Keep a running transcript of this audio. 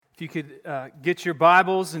If you could get your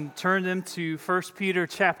Bibles and turn them to 1 Peter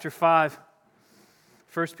chapter 5.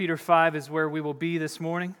 1 Peter 5 is where we will be this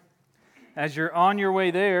morning. As you're on your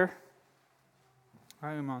way there,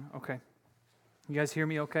 I am on, okay. You guys hear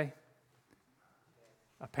me okay?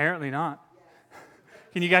 Apparently not.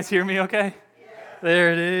 Can you guys hear me okay?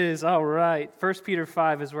 There it is, all right. 1 Peter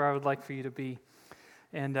 5 is where I would like for you to be.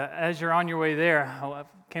 And as you're on your way there, I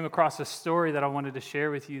came across a story that I wanted to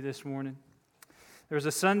share with you this morning. There was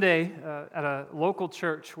a Sunday at a local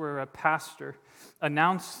church where a pastor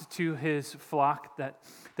announced to his flock that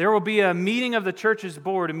there will be a meeting of the church's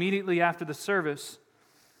board immediately after the service.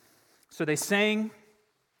 So they sang,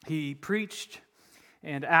 he preached,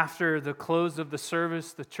 and after the close of the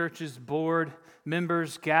service, the church's board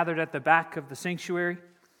members gathered at the back of the sanctuary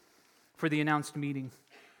for the announced meeting.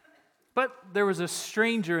 But there was a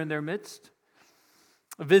stranger in their midst,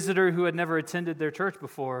 a visitor who had never attended their church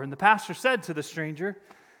before. And the pastor said to the stranger,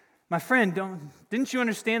 "My friend, didn't you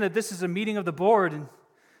understand that this is a meeting of the board?" And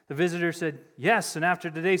the visitor said, "Yes, and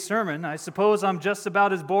after today's sermon, I suppose I'm just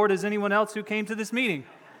about as bored as anyone else who came to this meeting."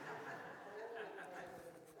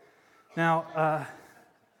 Now,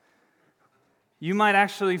 you might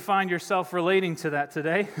actually find yourself relating to that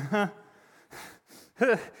today.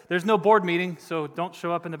 There's no board meeting, so don't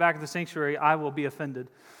show up in the back of the sanctuary. I will be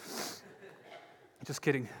offended. Just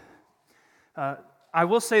kidding. I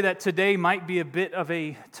will say that today might be a bit of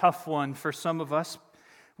a tough one for some of us.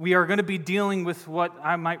 We are going to be dealing with what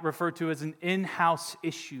I might refer to as an in-house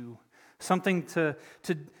issue, something to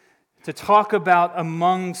talk about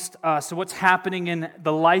amongst us, what's happening in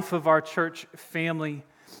the life of our church family.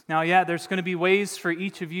 Now, there's going to be ways for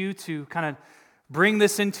each of you to kind of bring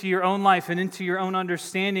this into your own life and into your own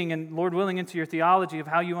understanding and, Lord willing, into your theology of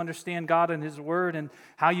how you understand God and His Word and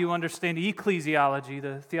how you understand ecclesiology,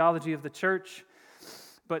 the theology of the church.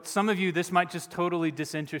 But some of you, this might just totally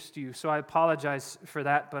disinterest you, so I apologize for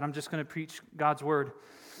that, but I'm just going to preach God's Word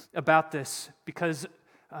about this because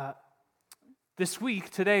this week,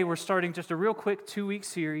 today, we're starting just a real quick 2-week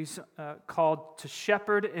series called To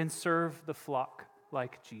Shepherd and Serve the Flock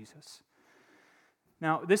Like Jesus.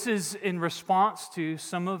 Now, this is in response to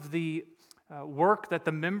some of the work that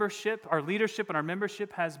the membership, our leadership and our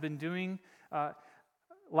membership has been doing.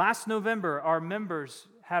 Last November, our members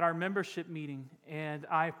had our membership meeting, and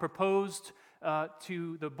I proposed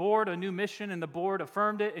to the board a new mission, and the board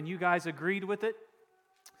affirmed it, and you guys agreed with it,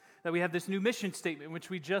 that we have this new mission statement, which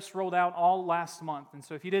we just rolled out all last month. And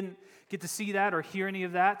so if you didn't get to see that or hear any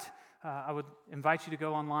of that, I would invite you to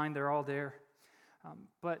go online. They're all there.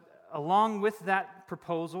 But along with that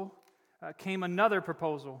proposal came another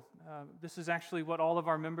proposal. This is actually what all of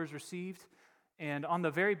our members received. And on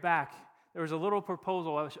the very back, there was a little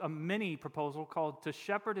proposal, a mini proposal called To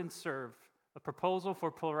Shepherd and Serve, a proposal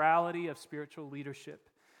for plurality of spiritual leadership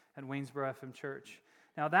at Waynesboro FM Church.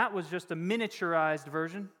 Now, that was just a miniaturized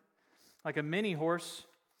version, like a mini horse,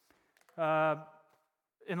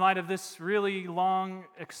 in light of this really long,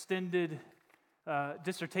 extended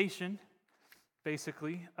dissertation,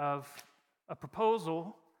 basically, of a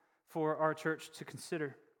proposal for our church to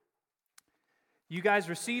consider. You guys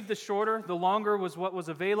received the shorter. The longer was what was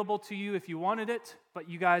available to you if you wanted it, but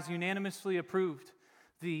you guys unanimously approved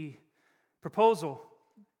the proposal.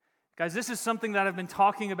 Guys, this is something that I've been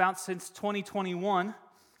talking about since 2021,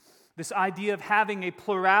 this idea of having a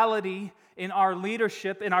plurality in our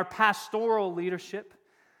leadership, in our pastoral leadership,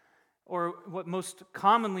 or what most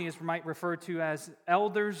commonly is might refer to as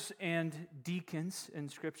elders and deacons in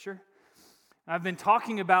Scripture. I've been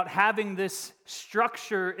talking about having this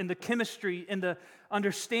structure in the chemistry, in the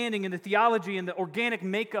understanding, in the theology, in the organic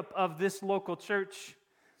makeup of this local church.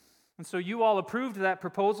 And so you all approved that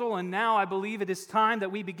proposal, and now I believe it is time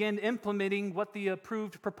that we begin implementing what the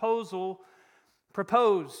approved proposal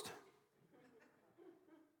proposed.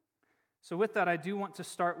 So with that, I do want to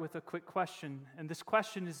start with a quick question. And this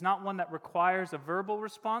question is not one that requires a verbal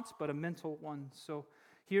response, but a mental one. So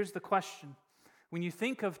here's the question. When you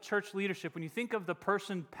think of church leadership, when you think of the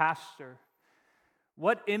person pastor,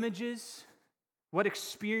 what images, what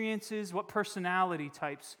experiences, what personality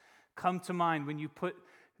types come to mind when you put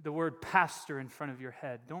the word pastor in front of your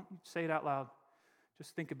head? Don't say it out loud.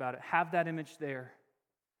 Just think about it. Have that image there.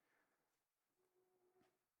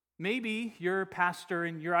 Maybe your pastor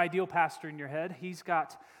and your ideal pastor in your head, he's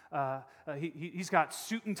got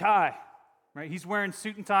suit and tie, right? He's wearing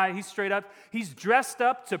suit and tie. He's straight up. He's dressed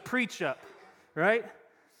up to preach up, right?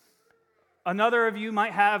 Another of you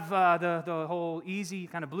might have the whole easy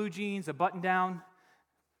kind of blue jeans, a button down,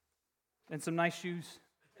 and some nice shoes.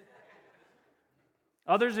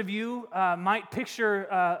 Others of you might picture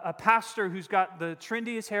a pastor who's got the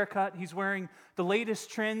trendiest haircut. He's wearing the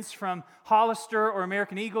latest trends from Hollister or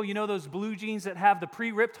American Eagle. You know those blue jeans that have the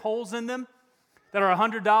pre-ripped holes in them that are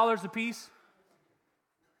 $100 a piece?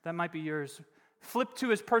 That might be yours. Flip to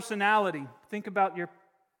his personality. Think about your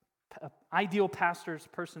ideal pastor's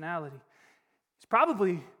personality. He's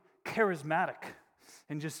probably charismatic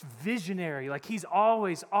and just visionary. Like he's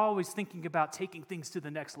always thinking about taking things to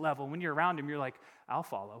the next level. When you're around him, you're like, I'll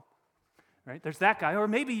follow. Right? There's that guy. Or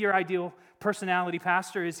maybe your ideal personality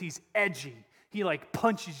pastor is he's edgy. He like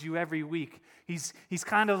punches you every week. He's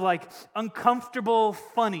kind of like uncomfortable,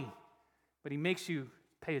 funny, but he makes you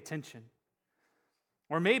pay attention.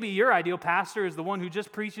 Or maybe your ideal pastor is the one who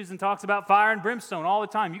just preaches and talks about fire and brimstone all the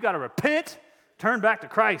time. You got to repent, turn back to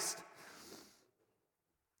Christ.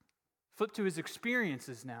 Flip to his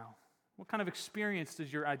experiences now. What kind of experience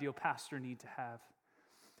does your ideal pastor need to have?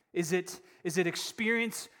 Is it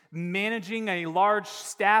experience managing a large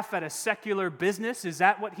staff at a secular business? Is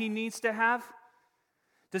that what he needs to have?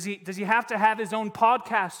 Does he have to have his own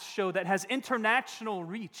podcast show that has international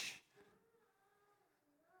reach?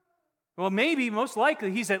 Well, maybe, most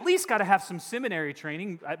likely, he's at least got to have some seminary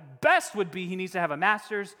training. At best would be he needs to have a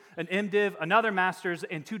master's, an MDiv, another master's,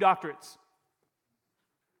 and 2 doctorates.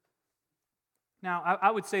 Now, I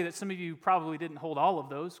would say that some of you probably didn't hold all of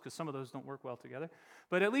those because some of those don't work well together.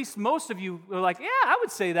 But at least most of you were like, yeah, I would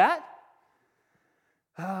say that.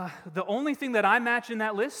 The only thing that I match in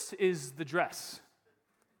that list is the dress.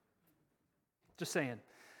 Just saying.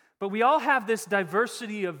 But we all have this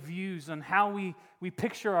diversity of views on how we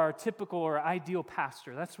picture our typical or ideal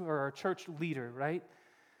pastor. That's our church leader, right?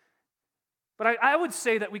 But I would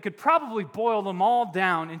say that we could probably boil them all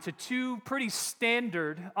down into 2 pretty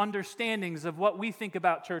standard understandings of what we think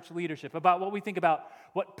about church leadership, about what we think about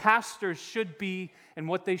what pastors should be and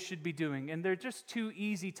what they should be doing. And they're just 2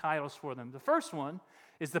 easy titles for them. The first one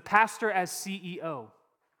is the pastor as CEO.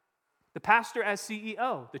 The pastor as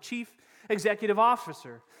CEO, the chief executive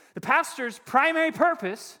officer. The pastor's primary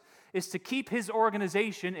purpose is to keep his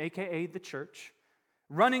organization, aka the church,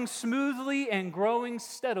 running smoothly and growing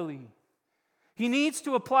steadily. He needs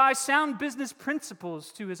to apply sound business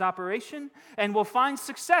principles to his operation and will find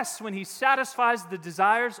success when he satisfies the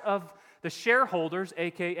desires of the shareholders,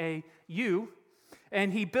 aka you,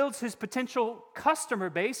 and he builds his potential customer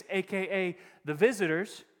base, aka the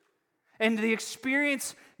visitors, and they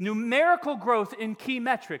experience numerical growth in key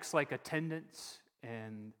metrics like attendance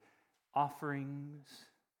and offerings,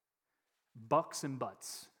 bucks and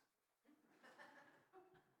butts.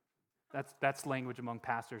 That's language among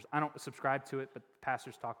pastors. I don't subscribe to it, but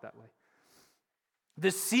pastors talk that way. The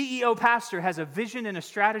CEO pastor has a vision and a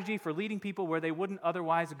strategy for leading people where they wouldn't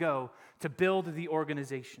otherwise go to build the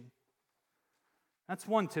organization. That's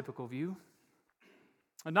one typical view.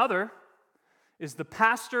 Another is the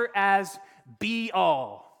pastor as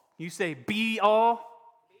be-all. You say be-all?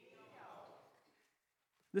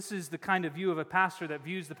 This is the kind of view of a pastor that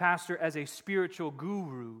views the pastor as a spiritual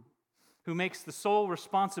guru who makes the sole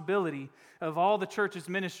responsibility of all the church's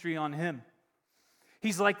ministry on him.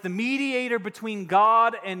 He's like the mediator between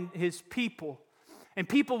God and his people. And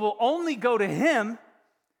people will only go to him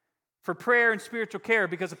for prayer and spiritual care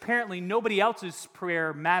because apparently nobody else's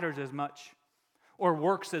prayer matters as much or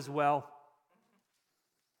works as well.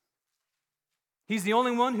 He's the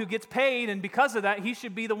only one who gets paid, and because of that, he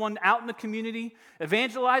should be the one out in the community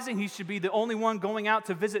evangelizing. He should be the only one going out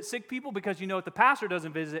to visit sick people because you know if the pastor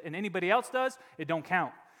doesn't visit and anybody else does, it don't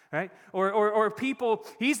count, right? Or people,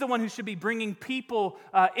 he's the one who should be bringing people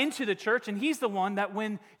into the church, and he's the one that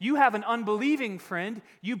when you have an unbelieving friend,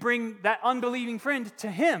 you bring that unbelieving friend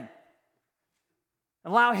to him.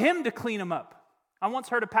 Allow him to clean them up. I once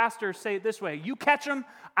heard a pastor say it this way, you catch them,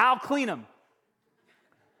 I'll clean them.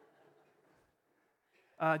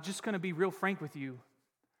 Just going to be real frank with you.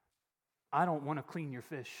 I don't want to clean your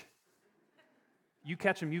fish. You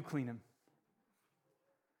catch them, you clean them.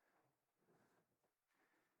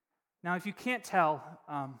 Now, if you can't tell,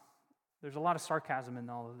 there's a lot of sarcasm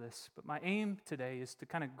in all of this, but my aim today is to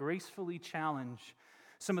kind of gracefully challenge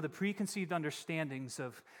some of the preconceived understandings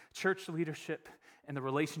of church leadership and the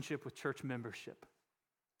relationship with church membership.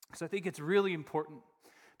 Because I think it's really important,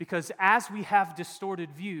 because as we have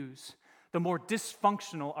distorted views, the more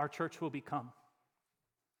dysfunctional our church will become.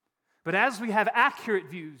 But as we have accurate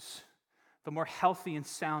views, the more healthy and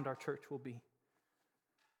sound our church will be.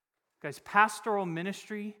 Guys, pastoral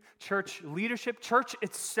ministry, church leadership, church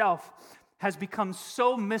itself has become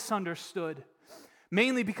so misunderstood,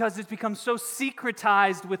 mainly because it's become so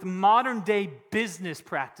secretized with modern day business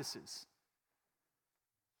practices.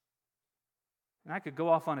 And I could go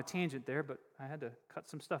off on a tangent there, but I had to cut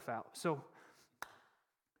some stuff out. So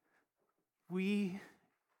we,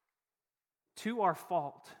 to our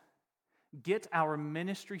fault, get our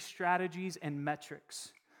ministry strategies and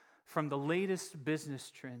metrics from the latest business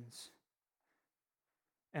trends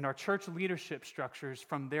and our church leadership structures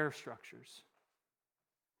from their structures.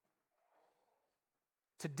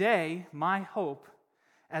 Today, my hope,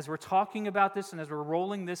 as we're talking about this and as we're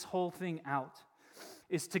rolling this whole thing out,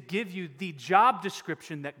 is to give you the job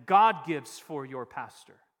description that God gives for your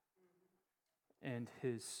pastor and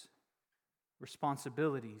his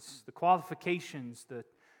responsibilities, the qualifications,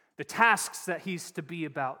 the tasks that he's to be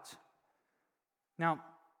about. Now,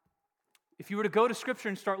 if you were to go to Scripture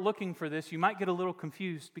and start looking for this, you might get a little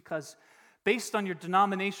confused because based on your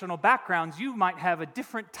denominational backgrounds, you might have a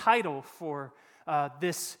different title for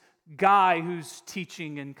this guy who's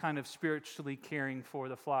teaching and kind of spiritually caring for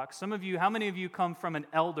the flock. Some of you, how many of you come from an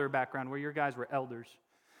elder background where your guys were elders?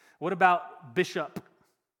 What about bishop?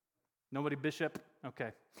 Nobody bishop?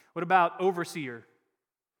 Okay. What about overseer?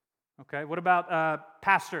 Okay. What about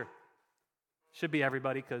pastor? Should be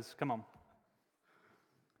everybody, because come on.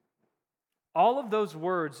 All of those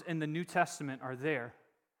words in the New Testament are there,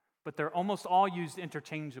 but they're almost all used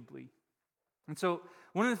interchangeably. And so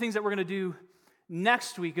one of the things that we're going to do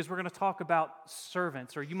next week is we're going to talk about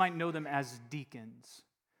servants, or you might know them as deacons.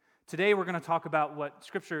 Today we're going to talk about what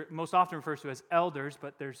Scripture most often refers to as elders,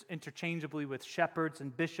 but there's interchangeably with shepherds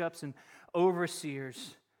and bishops and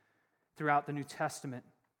overseers throughout the New Testament.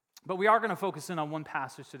 But we are going to focus in on one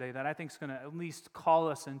passage today that I think is going to at least call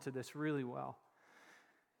us into this really well.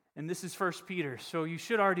 And this is 1 Peter. So you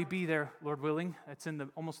should already be there, Lord willing. It's in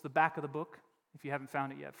almost the back of the book, if you haven't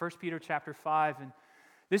found it yet. 1 Peter chapter 5. And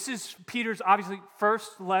this is Peter's, obviously,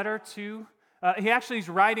 first letter to, he actually is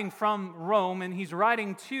writing from Rome, and he's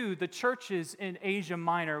writing to the churches in Asia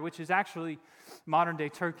Minor, which is actually modern-day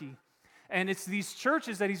Turkey. And it's these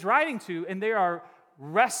churches that he's writing to, and they are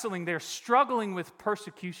wrestling, they're struggling with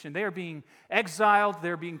persecution. They are being exiled,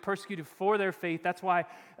 they're being persecuted for their faith. That's why,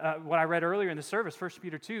 what I read earlier in the service, 1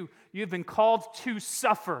 Peter 2, you have been called to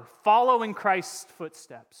suffer, follow in Christ's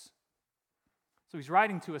footsteps. So he's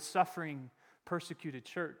writing to a suffering, persecuted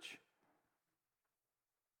church.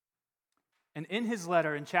 And in his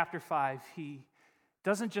letter in chapter 5, he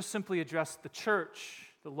doesn't just simply address the church,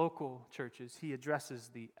 the local churches, he addresses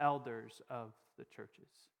the elders of the churches.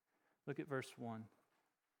 Look at verse 1.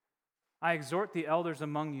 I exhort the elders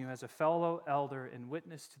among you as a fellow elder and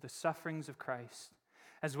witness to the sufferings of Christ,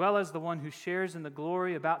 as well as the one who shares in the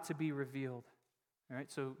glory about to be revealed. All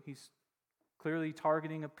right, so he's clearly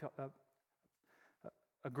targeting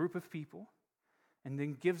a group of people, and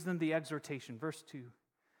then gives them the exhortation. Verse 2,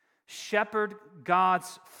 shepherd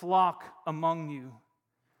God's flock among you,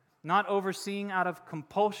 not overseeing out of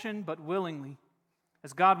compulsion, but willingly,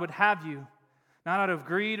 as God would have you, not out of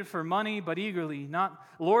greed for money, but eagerly, not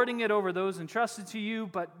lording it over those entrusted to you,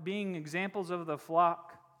 but being examples to the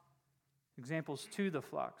flock.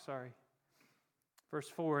 Verse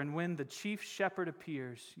 4, and when the chief shepherd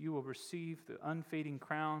appears, you will receive the unfading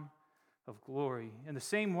crown of glory. In the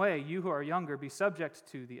same way, you who are younger, be subject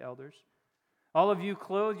to the elders. All of you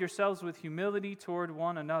clothe yourselves with humility toward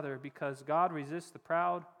one another, because God resists the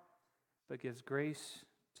proud, but gives grace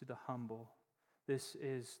to the humble. This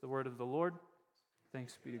is the word of the Lord.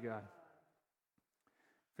 Thanks be to God.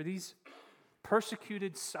 For these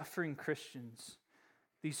persecuted, suffering Christians,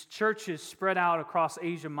 these churches spread out across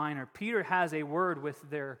Asia Minor, Peter has a word with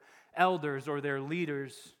their elders or their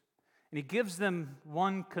leaders, and he gives them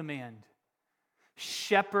one command: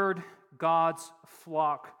 shepherd God's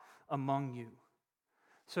flock among you.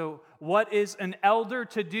 So, what is an elder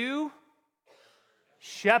to do?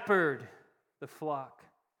 Shepherd the flock.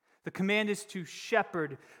 The command is to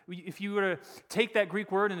shepherd. If you were to take that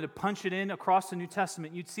Greek word and to punch it in across the New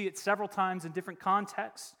Testament, you'd see it several times in different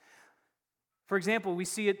contexts. For example, we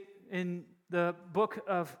see it in the book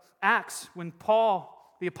of Acts when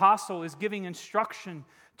Paul, the apostle, is giving instruction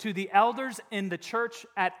to the elders in the church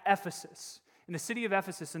at Ephesus, in the city of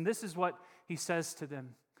Ephesus. And this is what he says to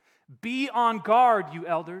them: be on guard, you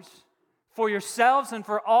elders, for yourselves and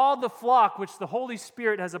for all the flock which the Holy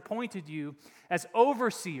Spirit has appointed you as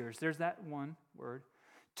overseers, there's that one word,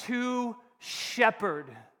 to shepherd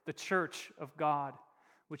the church of God,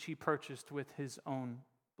 which he purchased with his own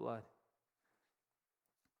blood.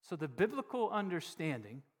 So the biblical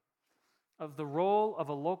understanding of the role of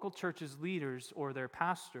a local church's leaders or their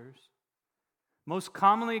pastors, most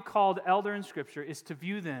commonly called elder in Scripture, is to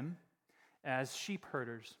view them as sheep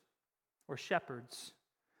herders or shepherds.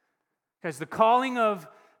 Because the calling of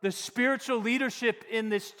the spiritual leadership in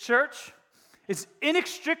this church is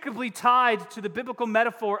inextricably tied to the biblical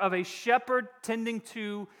metaphor of a shepherd tending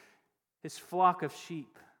to his flock of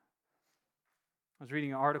sheep. I was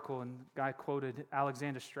reading an article, and the guy quoted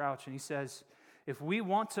Alexander Strauch, and he says, if we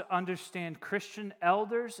want to understand Christian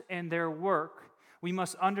elders and their work, we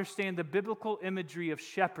must understand the biblical imagery of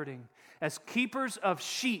shepherding. As keepers of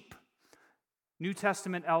sheep, New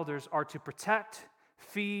Testament elders are to protect,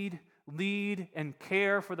 feed, lead, and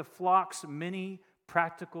care for the flock's many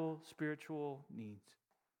practical spiritual needs.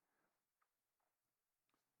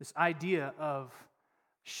 This idea of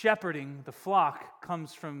shepherding the flock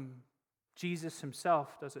comes from Jesus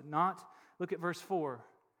himself, does it not? Look at verse 4.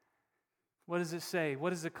 What does it say?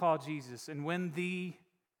 What does it call Jesus? And when the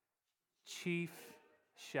chief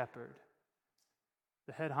shepherd,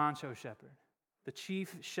 the head honcho shepherd, the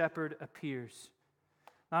chief shepherd appears.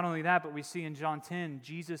 Not only that, but we see in John 10,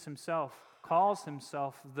 Jesus himself calls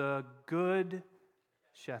himself the good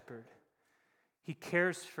shepherd. He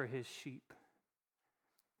cares for his sheep.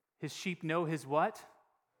 His sheep know his what?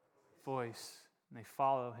 Voice, and they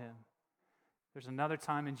follow him. There's another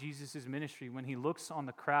time in Jesus' ministry when he looks on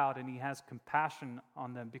the crowd and he has compassion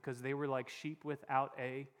on them because they were like sheep without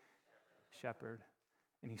a shepherd,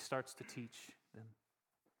 and he starts to teach them.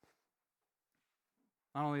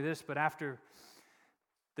 Not only this, but after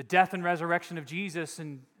the death and resurrection of Jesus,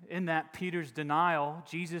 and in that Peter's denial,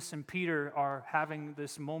 Jesus and Peter are having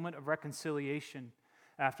this moment of reconciliation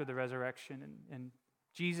after the resurrection. And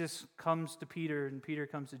Jesus comes to Peter, and Peter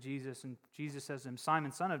comes to Jesus, and Jesus says to him,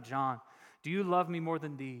 Simon, son of John, do you love me more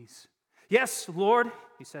than these? Yes, Lord,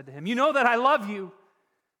 he said to him, you know that I love you.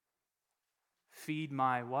 Feed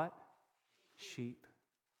my what? Sheep.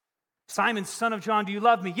 Simon, son of John, do you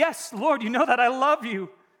love me? Yes, Lord, you know that I love you.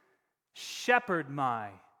 Shepherd my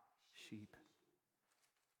sheep.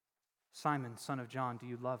 Simon, son of John, do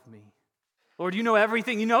you love me? Lord, you know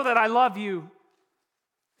everything. You know that I love you.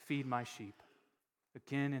 Feed my sheep.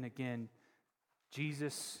 Again and again,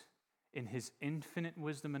 Jesus, in his infinite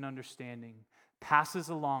wisdom and understanding, passes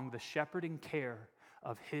along the shepherding care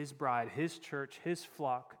of his bride, his church, his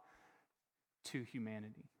flock to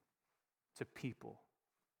humanity, to people.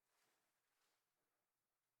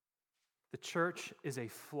 The church is a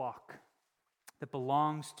flock that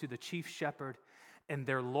belongs to the chief shepherd, and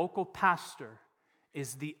their local pastor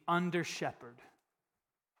is the under shepherd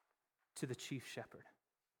to the chief shepherd.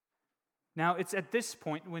 Now, it's at this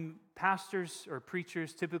point when pastors or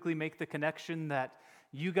preachers typically make the connection that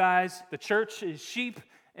you guys, the church is sheep,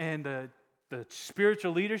 and the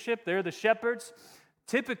spiritual leadership, they're the shepherds.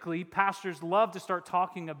 Typically, pastors love to start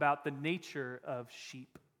talking about the nature of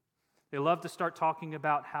sheep. They love to start talking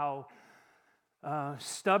about how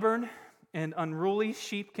stubborn and unruly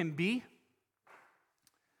sheep can be.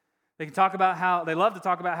 They love to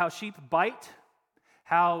talk about how sheep bite,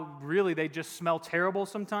 how really they just smell terrible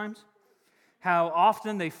sometimes, how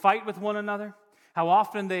often they fight with one another, how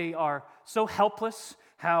often they are so helpless,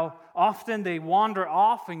 how often they wander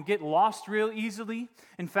off and get lost real easily.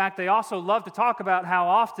 In fact, they also love to talk about how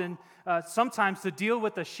often, sometimes to deal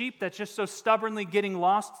with a sheep that's just so stubbornly getting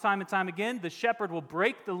lost time and time again, the shepherd will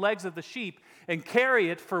break the legs of the sheep and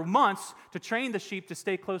carry it for months to train the sheep to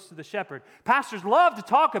stay close to the shepherd. Pastors love to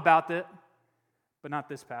talk about that, but not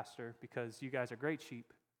this pastor, because you guys are great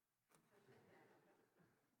sheep.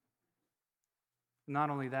 Not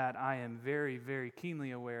only that, I am very, very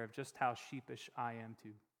keenly aware of just how sheepish I am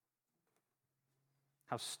too.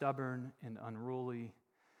 How stubborn and unruly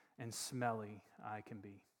and smelly I can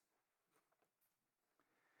be.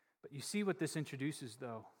 But you see what this introduces,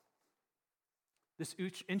 though? This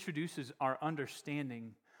introduces our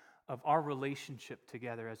understanding of our relationship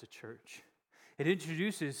together as a church. It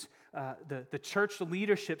introduces the church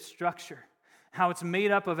leadership structure, how it's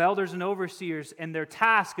made up of elders and overseers, and their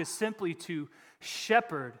task is simply to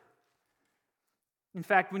shepherd. In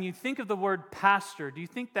fact, when you think of the word pastor, do you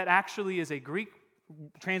think that actually is a Greek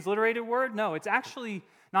transliterated word? No, it's actually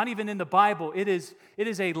not even in the Bible. It is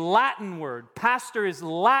a Latin word. Pastor is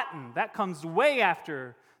Latin. That comes way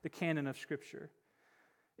after the canon of Scripture.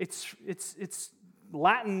 It's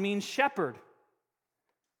Latin means shepherd.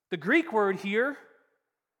 The Greek word here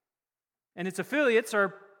and its affiliates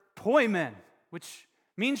are poimen, which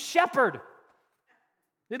means shepherd.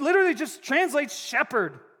 It literally just translates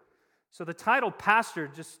shepherd. So the title pastor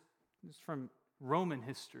just is from Roman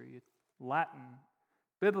history. Latin,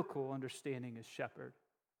 biblical understanding is shepherd.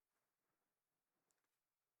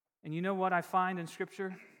 And you know what I find in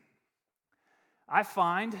Scripture? I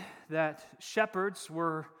find that shepherds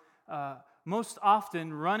were most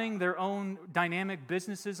often running their own dynamic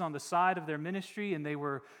businesses on the side of their ministry, and they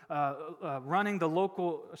were running the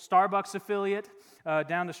local Starbucks affiliate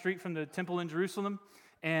down the street from the temple in Jerusalem,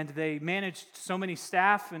 and they managed so many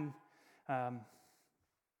staff, and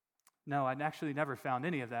no, I'd actually never found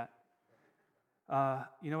any of that.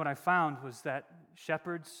 What I found was that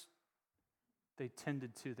shepherds, they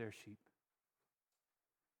tended to their sheep.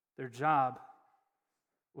 Their job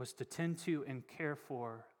was to tend to and care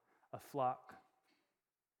for a flock.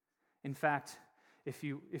 In fact, if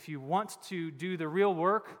you want to do the real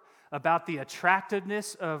work about the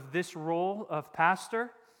attractiveness of this role of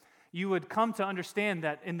pastor, you would come to understand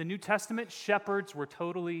that in the New Testament, shepherds were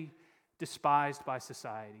totally despised by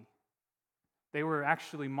society. They were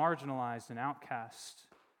actually marginalized and outcast,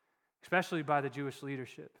 especially by the Jewish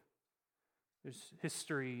leadership. There's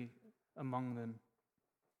history among them.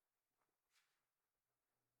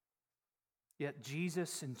 Yet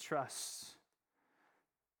Jesus entrusts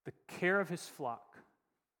the care of his flock,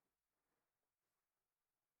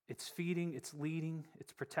 its feeding, its leading,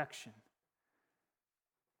 its protection,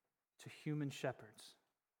 to human shepherds.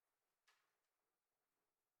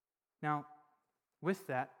 Now, with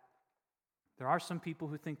that, there are some people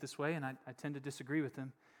who think this way, and I tend to disagree with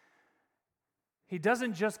them. He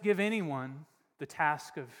doesn't just give anyone the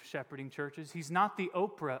task of shepherding churches. He's not the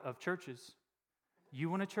Oprah of churches. You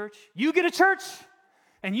want a church? You get a church!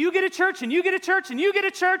 And you get a church, and you get a church, and you get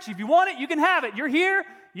a church. If you want it, you can have it. You're here,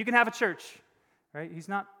 you can have a church. Right? He's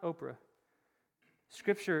not Oprah.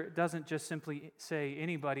 Scripture doesn't just simply say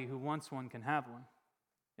anybody who wants one can have one.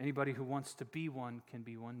 Anybody who wants to be one can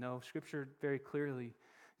be one. No, Scripture very clearly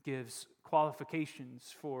gives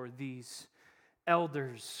qualifications for these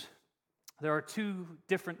elders. There are two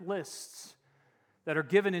different lists that are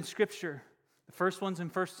given in Scripture. The first one's in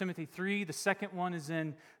 1 Timothy 3. The second one is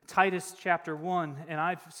in Titus chapter 1. And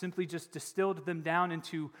I've simply just distilled them down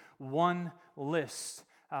into one list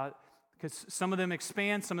because some of them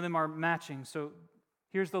expand, some of them are matching. So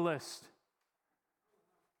here's the list.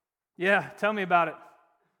 Yeah, tell me about it.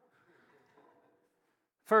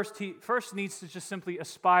 First, he needs to just simply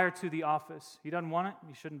aspire to the office. He doesn't want it,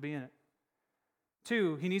 he shouldn't be in it.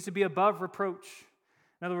 2, he needs to be above reproach.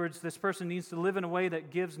 In other words, this person needs to live in a way that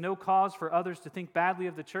gives no cause for others to think badly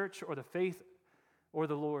of the church or the faith or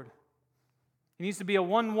the Lord. He needs to be a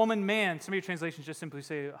one-woman man. Some of your translations just simply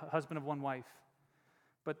say a husband of one wife.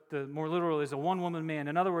 But the more literal is a one-woman man.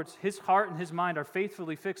 In other words, his heart and his mind are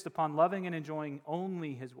faithfully fixed upon loving and enjoying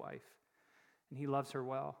only his wife, and he loves her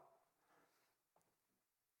well.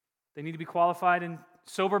 They need to be qualified in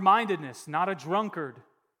sober-mindedness, not a drunkard,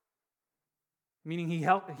 meaning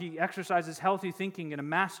he exercises healthy thinking and a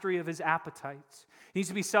mastery of his appetites. He needs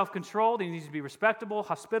to be self-controlled. He needs to be respectable,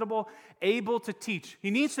 hospitable, able to teach.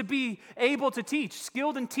 He needs to be able to teach,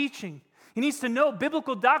 skilled in teaching. He needs to know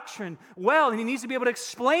biblical doctrine well, and he needs to be able to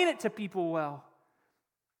explain it to people well.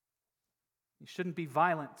 He shouldn't be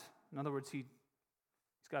violent. In other words, he's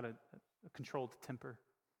got a controlled temper.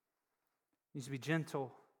 He needs to be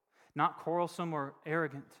gentle, not quarrelsome or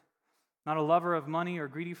arrogant, not a lover of money or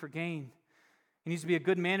greedy for gain. He needs to be a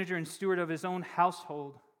good manager and steward of his own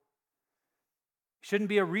household. He shouldn't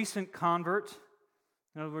be a recent convert.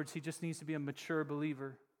 In other words, he just needs to be a mature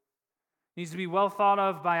believer. He needs to be well thought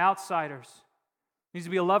of by outsiders. He needs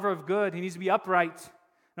to be a lover of good. He needs to be upright.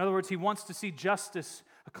 In other words, he wants to see justice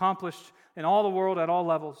accomplished in all the world at all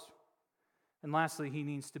levels. And lastly, he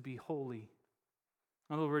needs to be holy.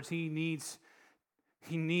 In other words, he needs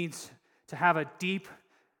to have a deep,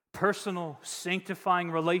 personal,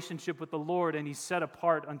 sanctifying relationship with the Lord, and he's set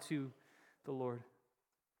apart unto the Lord.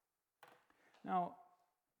 Now,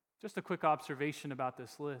 just a quick observation about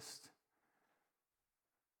this list.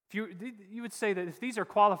 You would say that if these are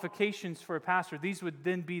qualifications for a pastor, these would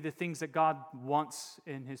then be the things that God wants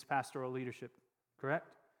in his pastoral leadership, correct?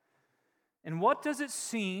 And what does it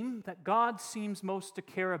seem that God seems most to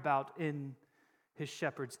care about in his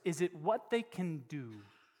shepherds? Is it what they can do?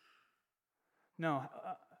 No.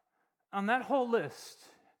 On that whole list,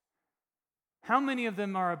 how many of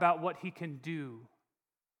them are about what he can do?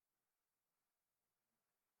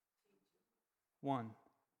 1.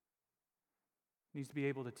 Needs to be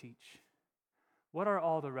able to teach. What are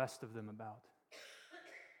all the rest of them about?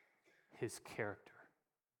 His character.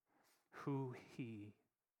 Who he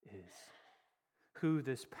is. Who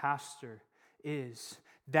this pastor is.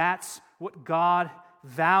 That's what God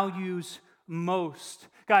values most.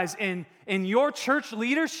 Guys, in your church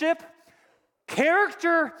leadership,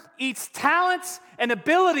 character eats talents and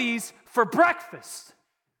abilities for breakfast.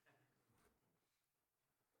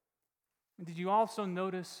 Did you also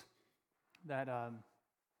notice that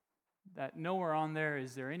that nowhere on there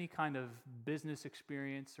is there any kind of business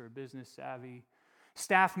experience or business savvy,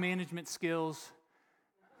 staff management skills,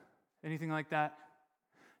 anything like that?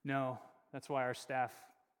 No, that's why our staff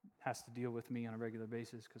has to deal with me on a regular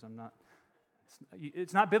basis, because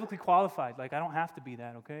it's not biblically qualified. Like, I don't have to be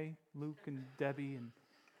that, okay? Luke and Debbie and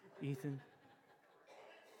Ethan.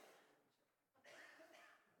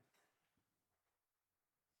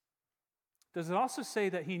 Does it also say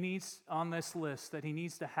that he needs, on this list, that he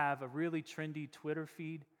needs to have a really trendy Twitter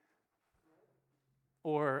feed?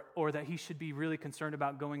 Or that he should be really concerned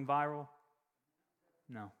about going viral?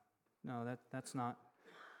 No, that's not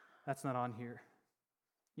on here.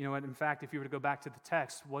 You know what? In fact, if you were to go back to the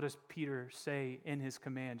text, what does Peter say in his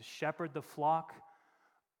command? Shepherd the flock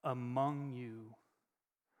among you,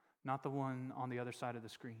 not the one on the other side of the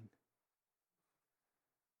screen.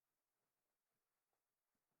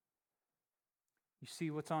 You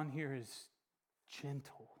see, what's on here is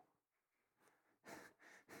gentle.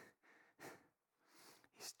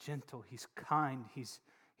 He's gentle, he's kind, he's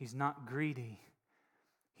not greedy.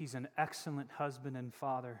 He's an excellent husband and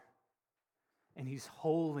father, and he's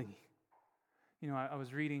holy. You know, I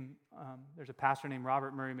was reading, there's a pastor named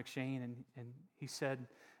Robert Murray McShane, and he said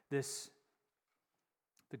this: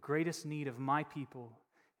 the greatest need of my people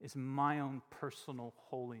is my own personal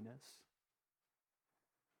holiness.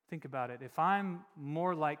 Think about it. If I'm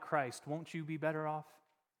more like Christ, won't you be better off?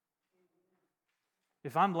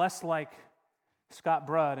 If I'm less like Scott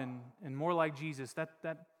Brudd and more like Jesus,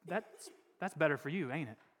 that's better for you, ain't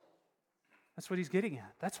it? That's what he's getting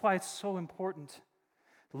at. That's why it's so important.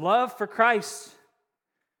 Love for Christ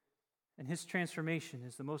and his transformation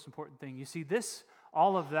is the most important thing. You see,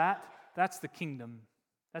 all of that's the kingdom.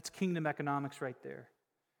 That's kingdom economics right there.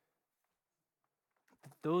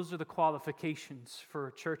 Those are the qualifications for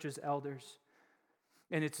a church's elders.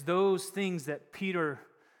 And it's those things that Peter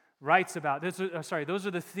writes about. Those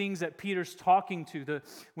are the things that Peter's talking to.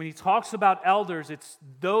 When he talks about elders, it's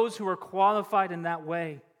those who are qualified in that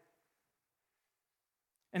way.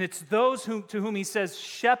 And it's those to whom he says,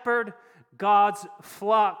 shepherd God's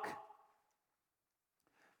flock.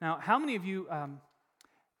 Now, how many of you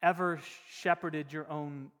ever shepherded your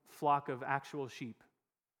own flock of actual sheep?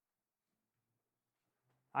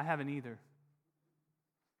 I haven't either.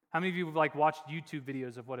 How many of you have watched YouTube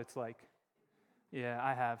videos of what it's like? Yeah,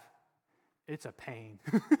 I have. It's a pain.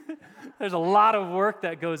 There's a lot of work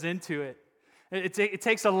that goes into it. It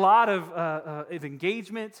takes a lot of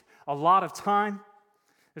engagement, a lot of time.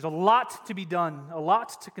 There's a lot to be done, a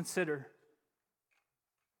lot to consider.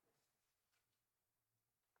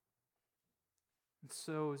 It's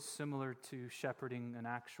so similar to shepherding an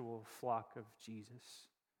actual flock of Jesus,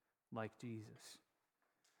 like Jesus.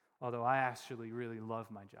 Although I actually really love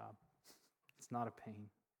my job. It's not a pain.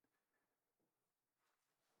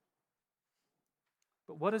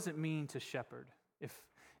 But what does it mean to shepherd?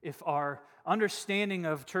 If our understanding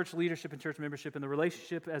of church leadership and church membership and the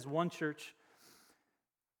relationship as one church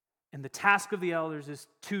and the task of the elders is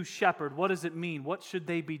to shepherd, what does it mean? What should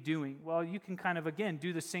they be doing? Well, you can kind of, again,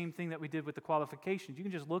 do the same thing that we did with the qualifications. You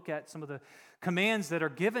can just look at some of the commands that are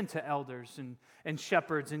given to elders and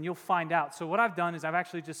shepherds, and you'll find out. So what I've done is I've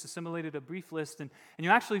actually just assimilated a brief list, and you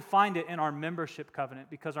actually find it in our membership covenant,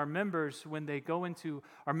 because our members, when they go into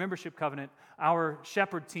our membership covenant, our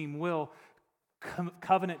shepherd team will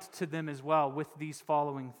covenant to them as well with these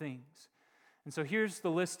following things. And so here's the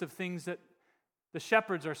list of things that the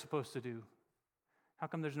shepherds are supposed to do. How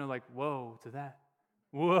come there's no whoa to that?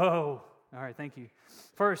 Whoa. All right, thank you.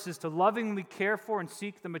 First is to lovingly care for and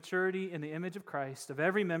seek the maturity in the image of Christ of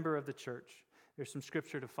every member of the church. There's some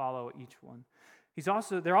scripture to follow each one.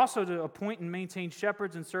 They're also to appoint and maintain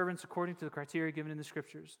shepherds and servants according to the criteria given in the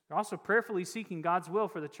scriptures. They're also prayerfully seeking God's will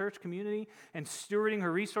for the church community and stewarding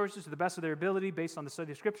her resources to the best of their ability based on the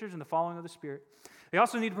study of scriptures and the following of the Spirit. They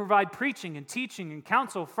also need to provide preaching and teaching and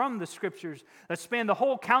counsel from the scriptures that span the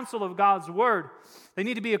whole counsel of God's word. They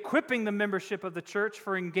need to be equipping the membership of the church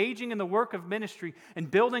for engaging in the work of ministry and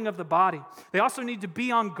building of the body. They also need to be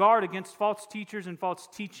on guard against false teachers and false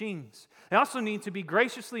teachings. They also need to be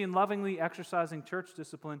graciously and lovingly exercising church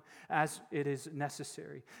discipline as it is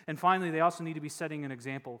necessary. And finally, they also need to be setting an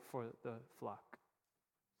example for the flock.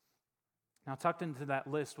 Now, tucked into that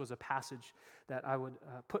list was a passage that I would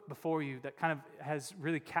put before you that kind of has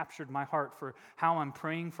really captured my heart for how I'm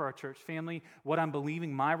praying for our church family, what I'm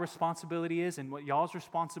believing my responsibility is, and what y'all's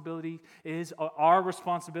responsibility is, our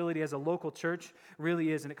responsibility as a local church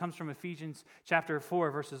really is. And it comes from Ephesians chapter 4,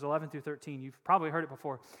 verses 11 through 13. You've probably heard it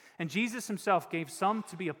before. And Jesus himself gave some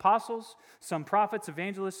to be apostles, some prophets,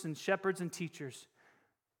 evangelists, and shepherds and teachers.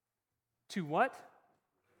 To what?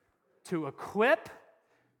 To equip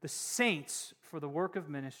the saints for the work of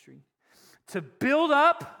ministry, to build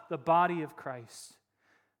up the body of Christ.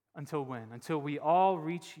 Until when? Until we all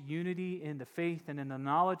reach unity in the faith and in the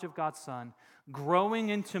knowledge of God's Son, growing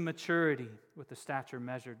into maturity with the stature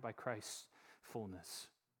measured by Christ's fullness.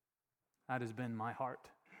 That has been my heart.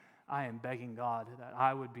 I am begging God that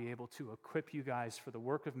I would be able to equip you guys for the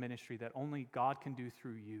work of ministry that only God can do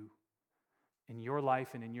through you in your life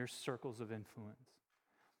and in your circles of influence.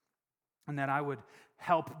 And that I would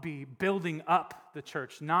help be building up the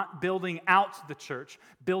church, not building out the church,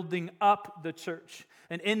 building up the church.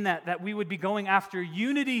 And in that we would be going after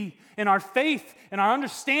unity in our faith and our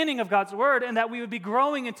understanding of God's word, and that we would be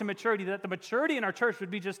growing into maturity, that the maturity in our church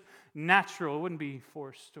would be just natural. It wouldn't be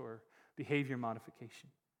forced or behavior modification.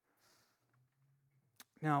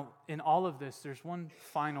 Now, in all of this, there's one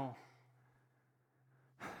final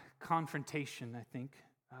confrontation, I think,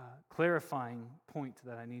 clarifying point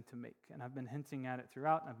that I need to make. And I've been hinting at it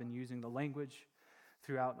throughout, and I've been using the language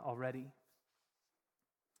throughout already.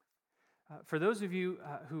 For those of you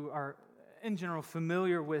who are, in general,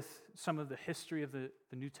 familiar with some of the history of the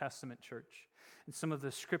New Testament church and some of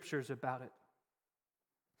the scriptures about it,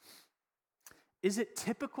 is it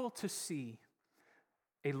typical to see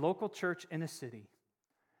a local church in a city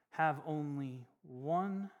have only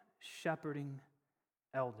one shepherding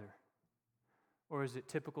elder? Or is it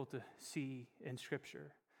typical to see in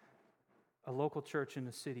Scripture a local church in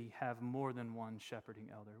the city have more than one shepherding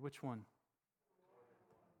elder? Which one?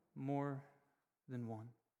 More than one.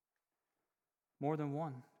 More than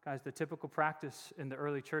one. Guys, the typical practice in the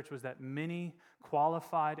early church was that many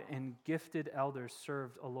qualified and gifted elders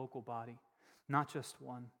served a local body, not just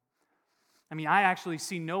one. I mean, I actually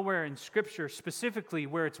see nowhere in Scripture specifically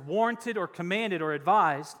where it's warranted or commanded or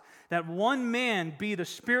advised that one man be the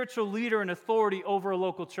spiritual leader and authority over a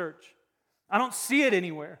local church. I don't see it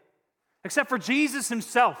anywhere, except for Jesus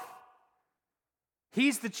himself.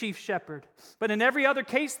 He's the chief shepherd. But in every other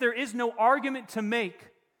case, there is no argument to make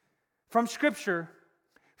from Scripture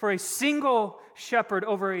for a single shepherd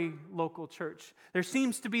over a local church. There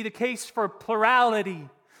seems to be the case for plurality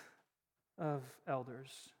of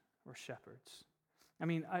elders or shepherds. I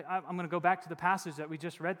mean, I'm going to go back to the passage that we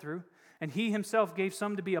just read through. And he himself gave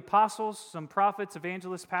some to be apostles, some prophets,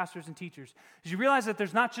 evangelists, pastors, and teachers. Did you realize that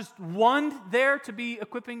there's not just one there to be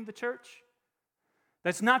equipping the church?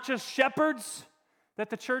 That's not just shepherds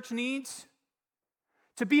that the church needs.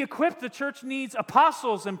 To be equipped, the church needs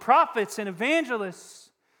apostles and prophets and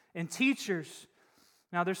evangelists and teachers.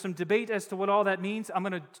 Now, there's some debate as to what all that means. I'm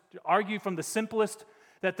going to argue from the simplest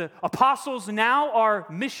that the apostles now are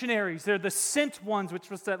missionaries. They're the sent ones, which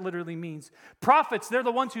is what that literally means. Prophets, they're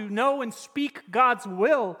the ones who know and speak God's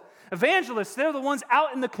will. Evangelists, they're the ones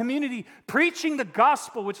out in the community preaching the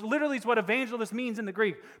gospel, which literally is what evangelist means in the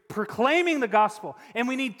Greek, proclaiming the gospel. And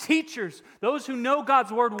we need teachers, those who know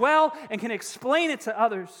God's word well and can explain it to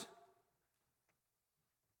others.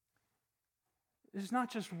 There's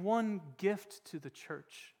not just one gift to the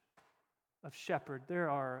church of shepherd. There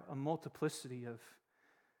are a multiplicity of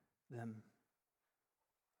them.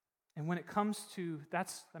 And when it comes to, that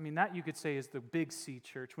you could say is the big C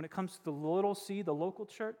church. When it comes to the little c, the local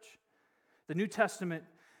church, the New Testament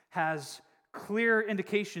has clear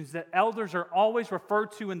indications that elders are always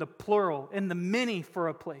referred to in the plural, in the many for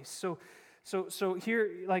a place. So here,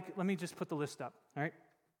 let me just put the list up, all right?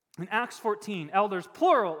 In Acts 14, elders,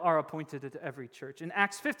 plural, are appointed to every church. In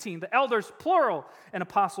Acts 15, the elders, plural, and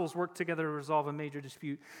apostles work together to resolve a major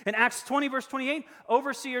dispute. In Acts 20, verse 28,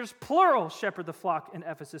 overseers, plural, shepherd the flock in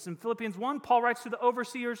Ephesus. In Philippians 1, Paul writes to the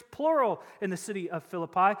overseers, plural, in the city of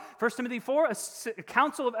Philippi. 1 Timothy 4, a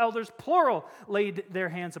council of elders, plural, laid their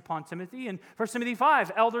hands upon Timothy. In 1 Timothy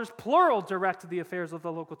 5, elders, plural, direct the affairs of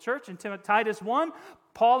the local church. In Titus 1,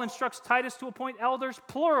 Paul instructs Titus to appoint elders,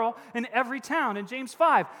 plural, in every town. In James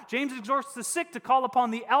 5, James exhorts the sick to call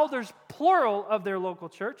upon the elders, plural, of their local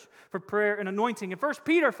church for prayer and anointing. In 1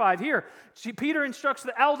 Peter 5 here, Peter instructs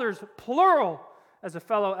the elders, plural, as a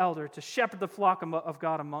fellow elder to shepherd the flock of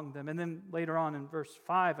God among them. And then later on in verse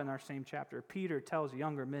 5 in our same chapter, Peter tells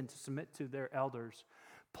younger men to submit to their elders,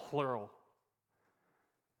 plural.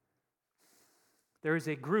 There is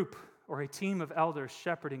a group or a team of elders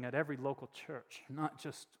shepherding at every local church, not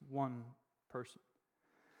just one person.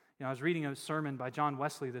 I was reading a sermon by John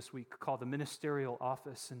Wesley this week called The Ministerial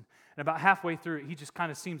Office, and about halfway through it, he just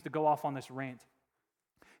kind of seems to go off on this rant.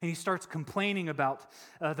 And he starts complaining about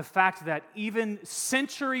the fact that even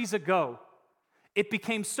centuries ago, it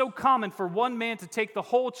became so common for one man to take the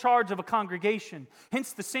whole charge of a congregation.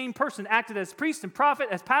 Hence, the same person acted as priest and prophet,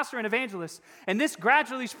 as pastor and evangelist. And this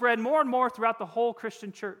gradually spread more and more throughout the whole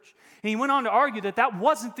Christian church. And he went on to argue that that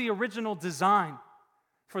wasn't the original design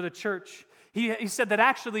for the church. He said that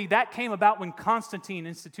actually that came about when Constantine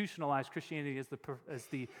institutionalized Christianity as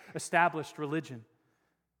the established religion.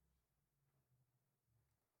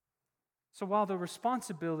 So while the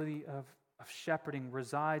responsibility of shepherding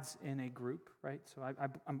resides in a group, right? So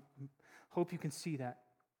I hope you can see that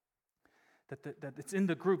it's in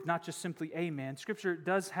the group, not just simply a man. Scripture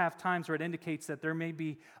does have times where it indicates that there may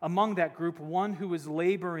be among that group one who is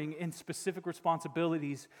laboring in specific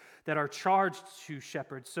responsibilities that are charged to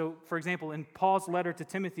shepherds. So, for example, in Paul's letter to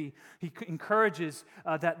Timothy, he encourages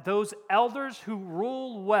that those elders who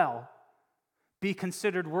rule well be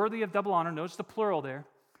considered worthy of double honor. Notice the plural there.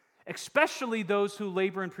 Especially those who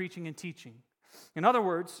labor in preaching and teaching. In other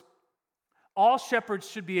words, all shepherds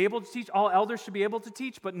should be able to teach, all elders should be able to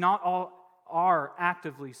teach, but not all are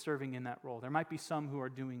actively serving in that role. There might be some who are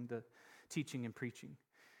doing the teaching and preaching.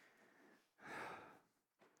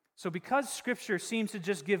 So because Scripture seems to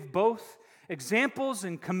just give both examples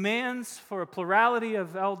and commands for a plurality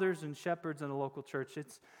of elders and shepherds in a local church,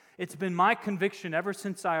 it's been my conviction ever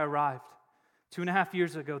since I arrived 2.5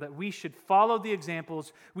 years ago that we should follow the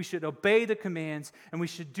examples, we should obey the commands, and we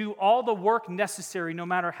should do all the work necessary, no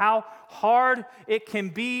matter how hard it can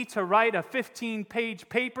be to write a 15-page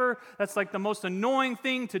paper. That's like the most annoying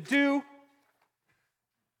thing to do.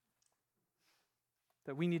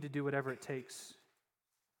 That we need to do whatever it takes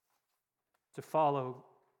to follow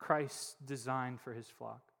Christ's design for his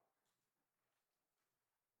flock.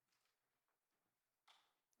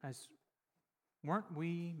 As weren't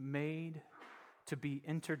we made to be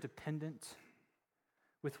interdependent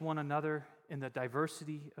with one another in the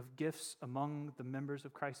diversity of gifts among the members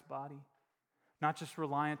of Christ's body, not just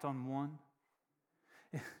reliant on one?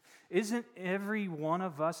 Isn't every one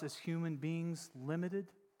of us as human beings limited?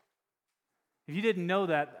 If you didn't know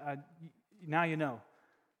that, now you know.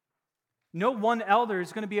 No one elder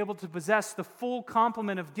is going to be able to possess the full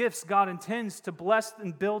complement of gifts God intends to bless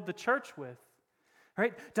and build the church with.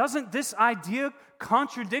 Right? Doesn't this idea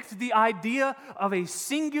contradict the idea of a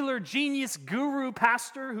singular genius guru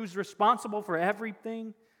pastor who's responsible for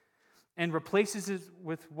everything and replaces it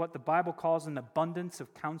with what the Bible calls an abundance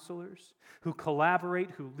of counselors who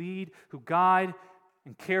collaborate, who lead, who guide,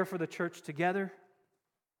 and care for the church together?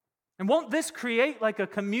 And won't this create like a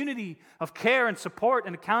community of care and support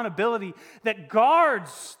and accountability that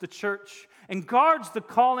guards the church and guards the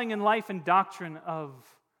calling and life and doctrine of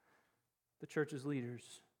the church's leaders?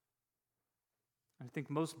 I think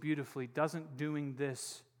most beautifully, doesn't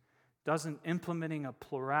implementing a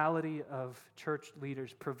plurality of church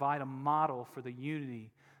leaders provide a model for the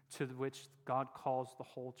unity to which God calls the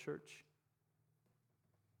whole church?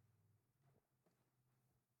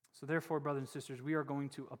 So therefore, brothers and sisters, we are going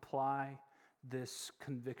to apply this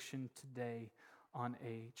conviction today on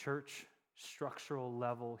a church structural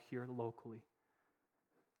level here locally.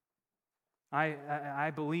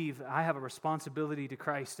 I believe I have a responsibility to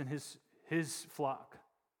Christ and his flock.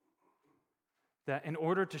 That in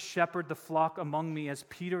order to shepherd the flock among me, as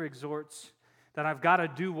Peter exhorts, that I've got to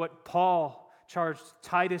do what Paul charged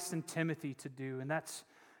Titus and Timothy to do, and that's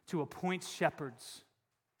to appoint shepherds.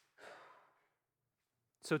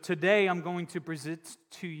 So today I'm going to present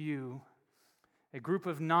to you a group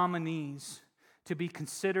of nominees to be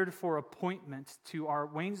considered for appointment to our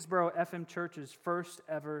Waynesboro FM Church's first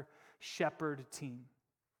ever shepherd team.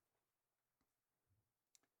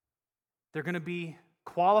 They're going to be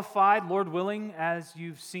qualified, Lord willing, as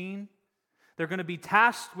you've seen. They're going to be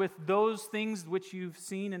tasked with those things which you've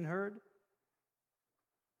seen and heard.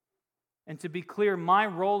 And to be clear, my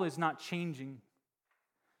role is not changing.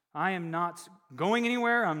 I am not going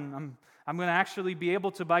anywhere. I'm going to actually be able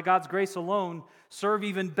to, by God's grace alone, serve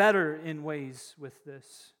even better in ways with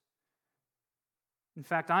this. In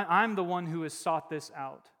fact, I'm the one who has sought this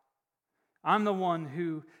out. I'm the one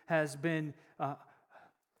who has been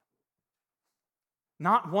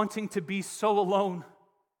not wanting to be so alone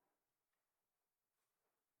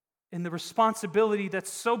in the responsibility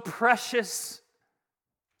that's so precious.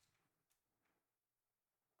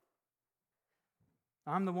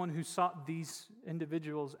 I'm the one who sought these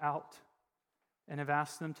individuals out and have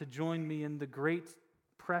asked them to join me in the great,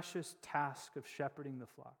 precious task of shepherding the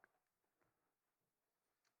flock.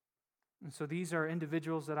 And so these are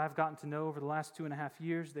individuals that I've gotten to know over the last 2.5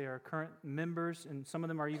 years. They are current members, and some of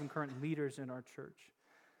them are even current leaders in our church.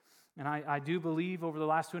 And I do believe over the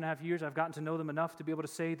last 2.5 years, I've gotten to know them enough to be able to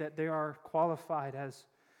say that they are qualified as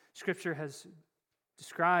Scripture has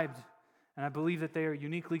described. And I believe that they are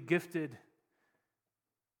uniquely gifted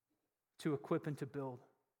to equip and to build.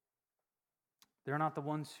 They're not the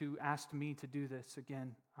ones who asked me to do this.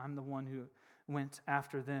 Again, I'm the one who went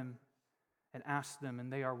after them and ask them,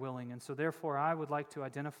 and they are willing. And so therefore, I would like to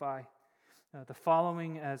identify the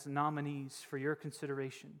following as nominees for your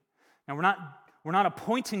consideration. Now, we're not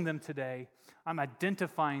appointing them today. I'm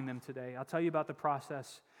identifying them today. I'll tell you about the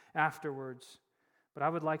process afterwards. But I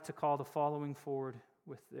would like to call the following forward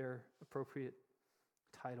with their appropriate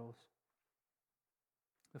titles.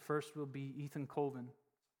 The first will be Ethan Colvin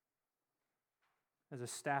as a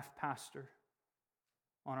staff pastor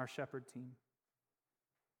on our shepherd team.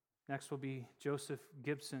 Next will be Joseph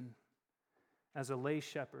Gibson as a lay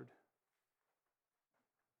shepherd.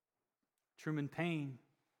 Truman Payne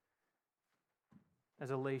as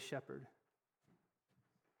a lay shepherd.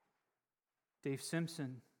 Dave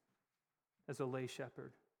Simpson as a lay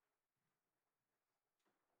shepherd.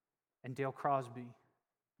 And Dale Crosby.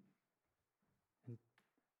 And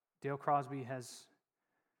Dale Crosby has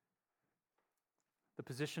the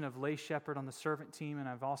position of lay shepherd on the servant team, and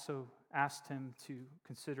I've also asked him to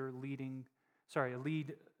consider a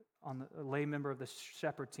lead on a lay member of the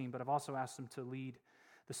shepherd team, but I've also asked him to lead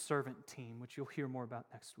the servant team, which you'll hear more about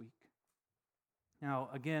next week. Now,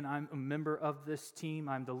 again, I'm a member of this team.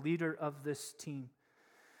 I'm the leader of this team.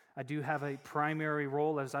 I do have a primary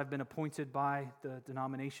role as I've been appointed by the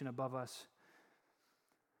denomination above us.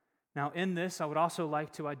 Now, in this, I would also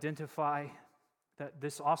like to identify that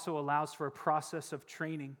this also allows for a process of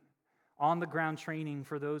training, on-the-ground training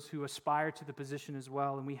for those who aspire to the position as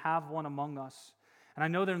well, and we have one among us. And I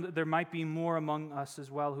know there might be more among us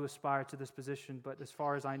as well who aspire to this position, but as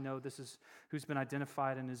far as I know, this is who's been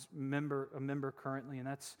identified and is a member currently, and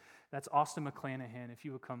that's Austin McClanahan, if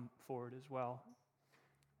you would come forward as well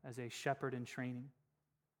as a shepherd in training.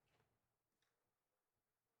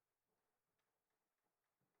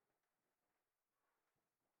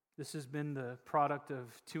 This has been the product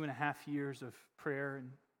of 2.5 years of prayer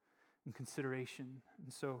and consideration,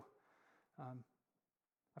 and so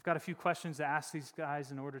I've got a few questions to ask these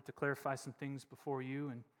guys in order to clarify some things before you,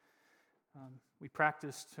 and we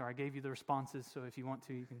practiced, or I gave you the responses, so if you want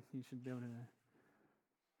to, you should be able to.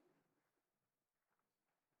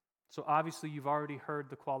 So obviously you've already heard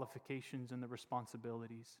the qualifications and the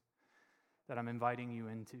responsibilities that I'm inviting you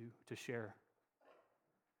into to share.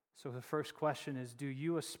 So the first question is, do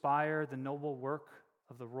you aspire the noble work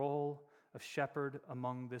of the role of shepherd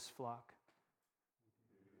among this flock?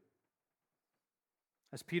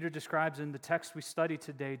 As Peter describes in the text we study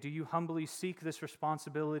today, do you humbly seek this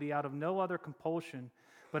responsibility out of no other compulsion,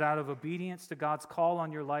 but out of obedience to God's call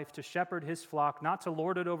on your life to shepherd his flock, not to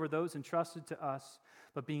lord it over those entrusted to us,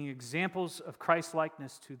 but being examples of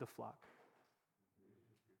Christ-likeness to the flock?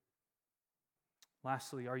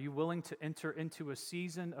 Lastly, are you willing to enter into a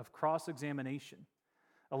season of cross-examination,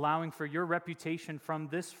 allowing for your reputation from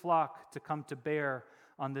this flock to come to bear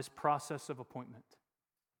on this process of appointment?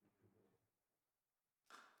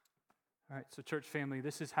 All right, so church family,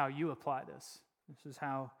 this is how you apply this. This is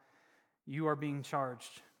how you are being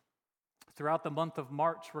charged. Throughout the month of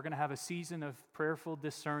March, we're going to have a season of prayerful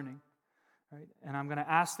discerning. Right? And I'm going to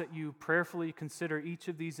ask that you prayerfully consider each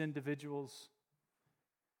of these individuals.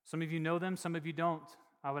 Some of you know them, some of you don't.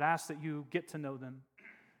 I would ask that you get to know them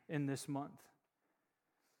in this month.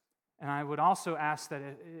 And I would also ask that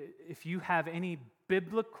if you have any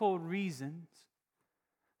biblical reasons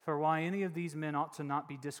for why any of these men ought to not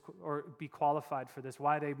be qualified for this,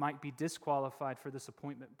 why they might be disqualified for this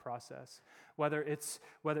appointment process, whether it's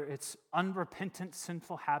unrepentant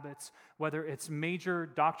sinful habits, whether it's major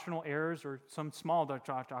doctrinal errors or some small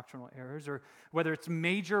doctrinal errors, or whether it's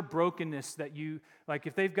major brokenness that you, like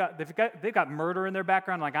if they've got murder in their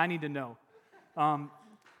background, like I need to know,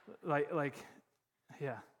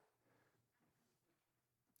 yeah.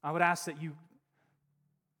 I would ask that you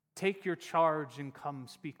take your charge and come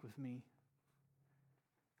speak with me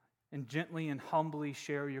and gently and humbly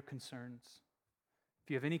share your concerns.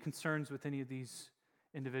 If you have any concerns with any of these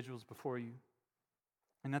individuals before you.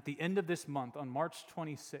 And at the end of this month, on March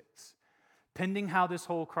 26th, pending how this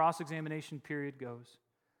whole cross-examination period goes,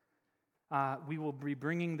 we will be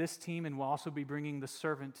bringing this team, and we'll also be bringing the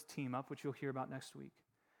servant team up, which you'll hear about next week,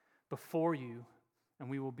 before you, and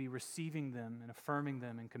we will be receiving them and affirming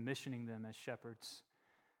them and commissioning them as shepherds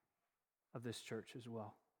of this church as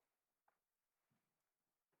well.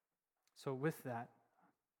 So with that,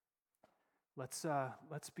 let's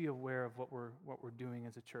be aware of what we're doing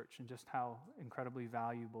as a church and just how incredibly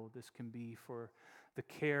valuable this can be for the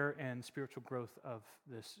care and spiritual growth of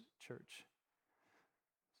this church.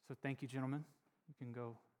 So thank you, gentlemen. You can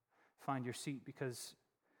go find your seat, because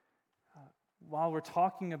while we're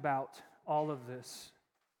talking about all of this,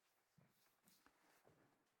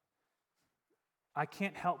 I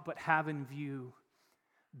can't help but have in view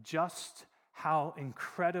just how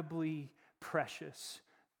incredibly precious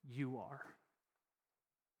you are.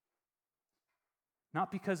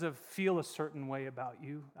 Not because I feel a certain way about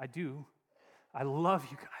you. I do. I love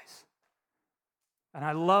you guys. And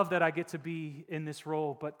I love that I get to be in this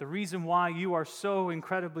role. But the reason why you are so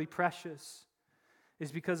incredibly precious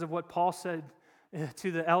is because of what Paul said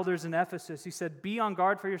to the elders in Ephesus. He said, "Be on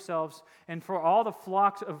guard for yourselves and for all the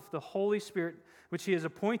flocks of the Holy Spirit, which he has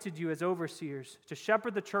appointed you as overseers, to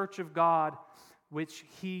shepherd the church of God, which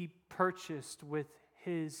he purchased with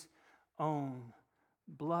his own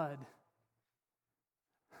blood."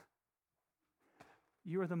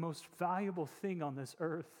 You are the most valuable thing on this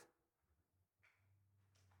earth.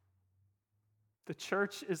 The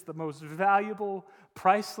church is the most valuable,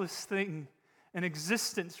 priceless thing in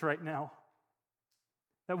existence right now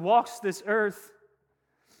that walks this earth.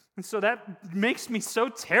 And so that makes me so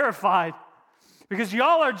terrified because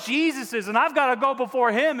y'all are Jesus's and I've got to go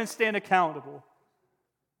before him and stand accountable.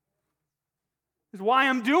 That's why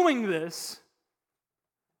I'm doing this.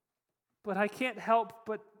 But I can't help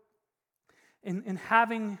but in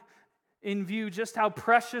having in view just how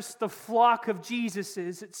precious the flock of Jesus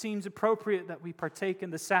is, it seems appropriate that we partake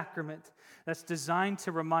in the sacrament that's designed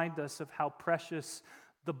to remind us of how precious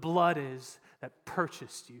the blood is that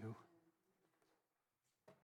purchased you.